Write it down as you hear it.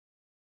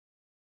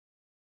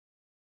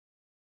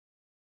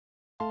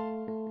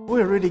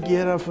We're really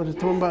geared up for the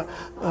Toowoomba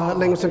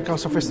Language and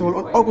Culture Festival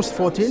on August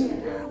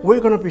 14. We're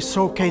going to be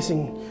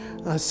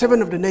showcasing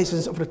 7 of the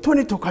nations of the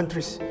 22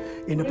 countries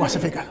in the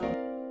Pacific.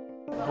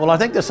 Well, I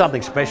think there's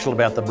something special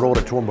about the broader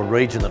Toowoomba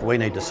region that we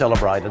need to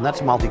celebrate, and that's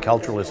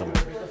multiculturalism.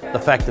 The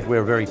fact that we're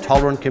a very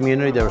tolerant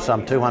community. There are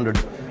some 200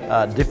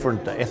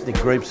 different ethnic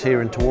groups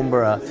here in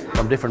Toowoomba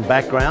from different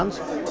backgrounds,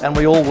 and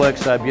we all work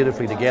so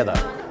beautifully together.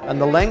 And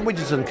the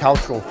Languages and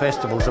Cultural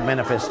Festival is a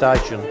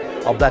manifestation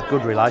of that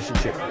good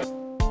relationship.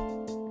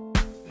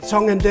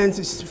 Song and dance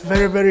is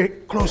very, very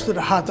close to the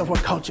heart of our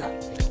culture.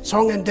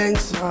 Song and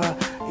dance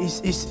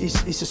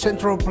is a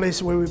central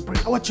place where we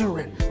bring our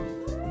children.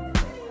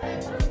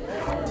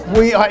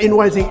 We are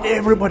inviting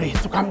everybody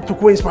to come to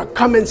Queen's Park.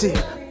 Come and see.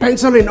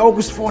 Pencil in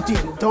August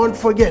 14. Don't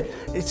forget,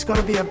 it's going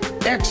to be an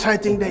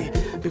exciting day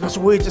because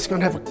we're just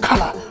going to have a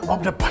color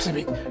of the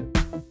Pacific.